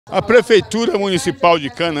A Prefeitura Municipal de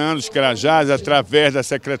Canaã dos Carajás, através da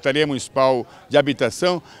Secretaria Municipal de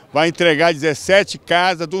Habitação, vai entregar 17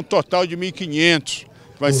 casas de um total de 1.500.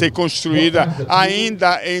 Vai ser construída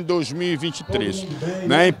ainda em 2023.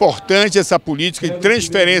 É importante essa política de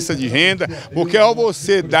transferência de renda, porque ao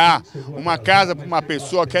você dar uma casa para uma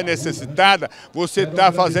pessoa que é necessitada, você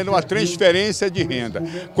está fazendo uma transferência de renda.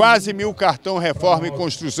 Quase 1.000 cartão reforma e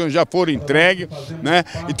construção já foram entregues,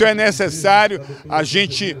 Então é necessário a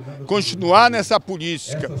gente continuar nessa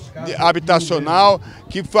política habitacional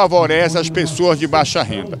que favorece as pessoas de baixa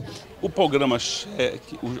renda. O programa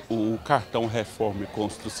cheque, o cartão reforma e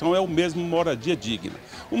construção é o mesmo Moradia Digna.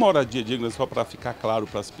 O Moradia Digna, só para ficar claro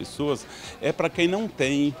para as pessoas, é para quem não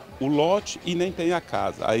tem o lote e nem tem a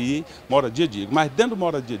casa. Aí, Moradia Digna. Mas dentro do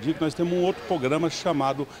Moradia Digna nós temos um outro programa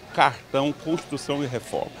chamado Cartão Construção e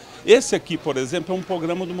Reforma. Esse aqui, por exemplo, é um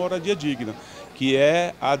programa do Moradia Digna, que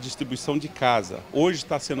é a distribuição de casa. Hoje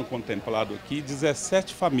está sendo contemplado aqui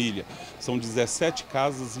 17 famílias, são 17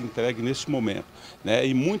 casas entregues neste momento.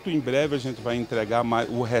 E muito em breve a gente vai entregar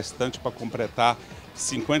o restante para completar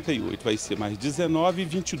 58, vai ser mais 19 e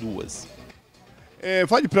 22.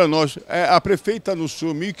 Fale para nós, a prefeita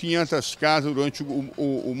anunciou 1.500 casas durante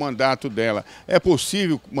o mandato dela. É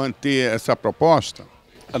possível manter essa proposta?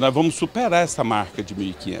 Nós vamos superar essa marca de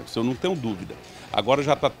 1.500, eu não tenho dúvida. Agora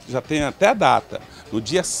já tem até a data, no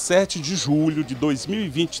dia 7 de julho de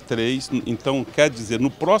 2023, então quer dizer, no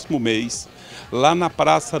próximo mês, lá na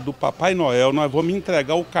Praça do Papai Noel, nós vamos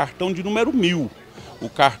entregar o cartão de número 1.000. O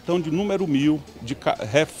cartão de número 1.000 de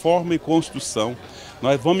reforma e construção.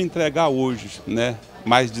 Nós vamos entregar hoje,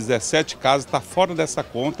 mais 17 casas, está fora dessa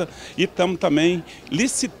conta, e estamos também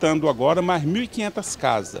licitando agora mais 1.500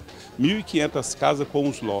 casas. 1.500 casas com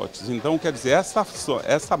os lotes. Então, quer dizer,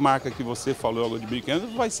 essa marca que você falou agora de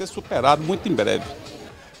 1.500 vai ser superada muito em breve.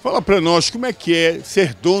 Fala para nós como é que é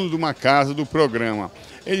ser dono de uma casa do programa.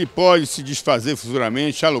 Ele pode se desfazer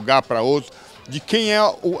futuramente, alugar para outro. De quem é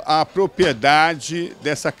a propriedade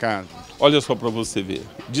dessa casa? Olha só para você ver,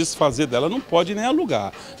 desfazer dela não pode nem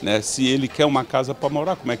alugar, Se ele quer uma casa para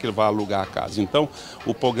morar, como é que ele vai alugar a casa? Então,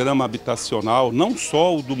 o programa habitacional, não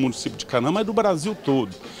só o do município de Canaã, mas do Brasil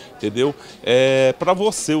todo, entendeu? É para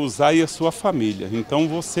você usar e a sua família. Então,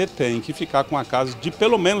 você tem que ficar com a casa de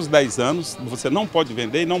pelo menos 10 anos, você não pode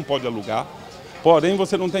vender e não pode alugar. Porém,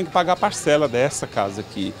 você não tem que pagar a parcela dessa casa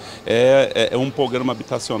aqui. É um programa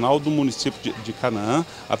habitacional do município de Canaã,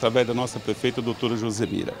 através da nossa prefeita, doutora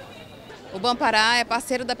Josemira. O Bampará é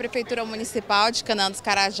parceiro da Prefeitura Municipal de Canaã dos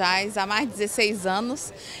Carajás há mais de 16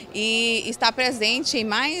 anos e está presente em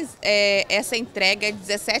mais essa entrega de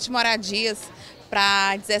 17 moradias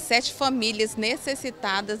para 17 famílias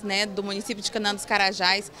necessitadas do município de Canaã dos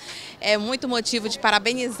Carajás. É muito motivo de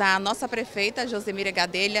parabenizar a nossa prefeita, Josemira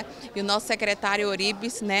Gadelha, e o nosso secretário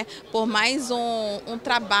Oribes, por mais um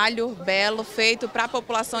trabalho belo feito para a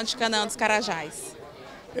população de Canaã dos Carajás.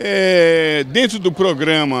 Dentro do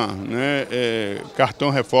programa Cartão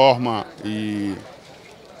Reforma e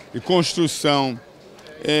Construção,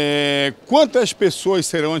 quantas pessoas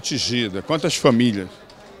serão atingidas? Quantas famílias?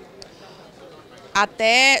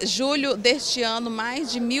 Até julho deste ano,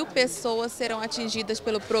 mais de 1.000 pessoas serão atingidas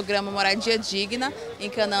pelo Programa Moradia Digna em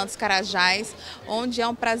Canaã dos Carajás, onde é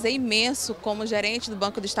um prazer imenso, como gerente do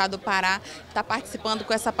Banco do Estado do Pará, estar participando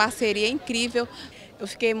com essa parceria incrível. Eu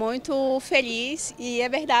fiquei muito feliz e é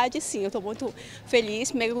verdade, sim, eu estou muito feliz,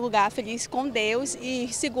 em primeiro lugar, feliz com Deus e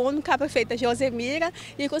segundo com a prefeita Josemira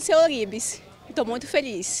e com o senhor Oribes. Estou muito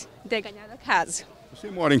feliz de ter ganhado a casa. Você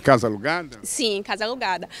mora em casa alugada? Sim, em casa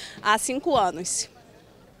alugada, há 5 anos.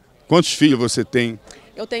 Quantos filhos você tem?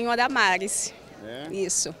 Eu tenho uma da Maris,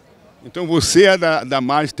 Isso. Então você, a da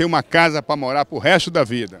Maris, tem uma casa para morar pro resto da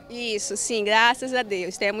vida? Isso, sim, graças a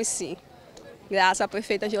Deus, temos sim. Graças à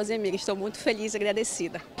prefeita Josemira, estou muito feliz e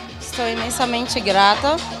agradecida. Estou imensamente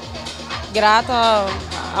grata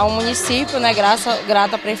ao município,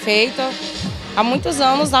 grata à prefeita. Há muitos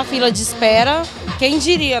anos na fila de espera, quem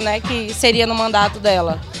diria que seria no mandato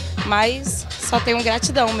dela, mas só tenho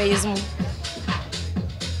gratidão mesmo.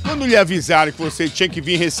 Quando lhe avisaram que você tinha que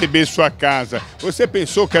vir receber sua casa, você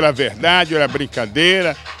pensou que era verdade, era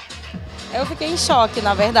brincadeira? Eu fiquei em choque,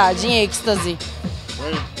 na verdade, em êxtase.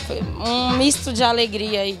 Foi um misto de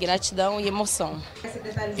alegria e gratidão e emoção.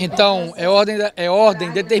 Então, é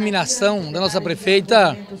ordem, determinação da nossa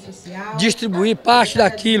prefeita distribuir parte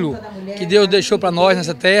daquilo que Deus deixou para nós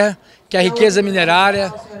nessa terra, que é a riqueza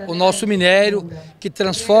minerária, o nosso minério, que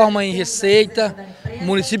transforma em receita. O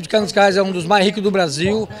município de Canaã dos Carajás é um dos mais ricos do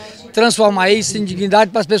Brasil. Transformar isso em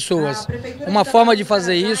dignidade para as pessoas. Uma forma de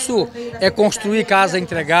fazer isso é construir casa a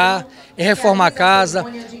entregar, é reformar casa,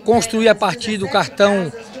 construir a partir do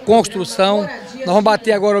cartão construção. Nós vamos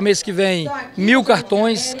bater agora o mês que vem 1000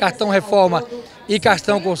 cartões, cartão reforma e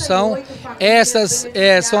cartão construção. Essas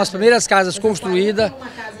são as primeiras casas construídas.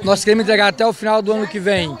 Nós queremos entregar até o final do ano que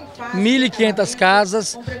vem 1.500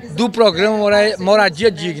 casas do programa Moradia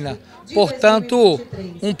Digna. Portanto,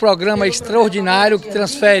 um programa extraordinário que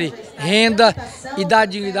transfere renda e dá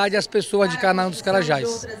dignidade às pessoas de Canaã dos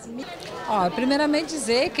Carajás. Primeiramente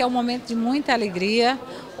dizer que é um momento de muita alegria.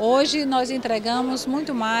 Hoje nós entregamos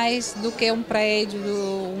muito mais do que um prédio,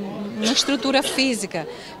 uma estrutura física.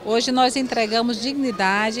 Hoje nós entregamos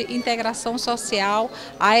dignidade, integração social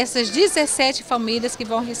a essas 17 famílias que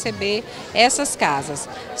vão receber essas casas.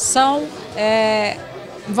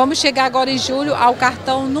 Vamos chegar agora em julho ao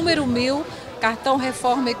cartão número 1000, cartão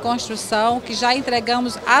Reforma e Construção, que já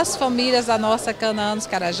entregamos às famílias da nossa Canaã dos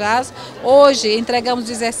Carajás. Hoje entregamos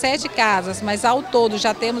 17 casas, mas ao todo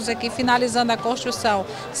já temos aqui, finalizando a construção,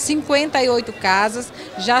 58 casas.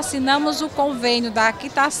 Já assinamos o convênio da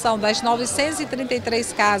quitação das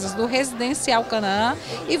 933 casas do Residencial Canaã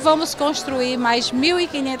e vamos construir mais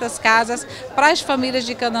 1.500 casas para as famílias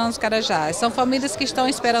de Canaã dos Carajás. São famílias que estão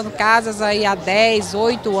esperando casas aí há 10,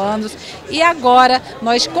 8 anos e agora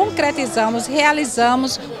nós concretizamos,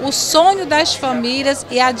 realizamos o sonho das famílias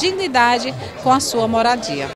e a dignidade com a sua moradia.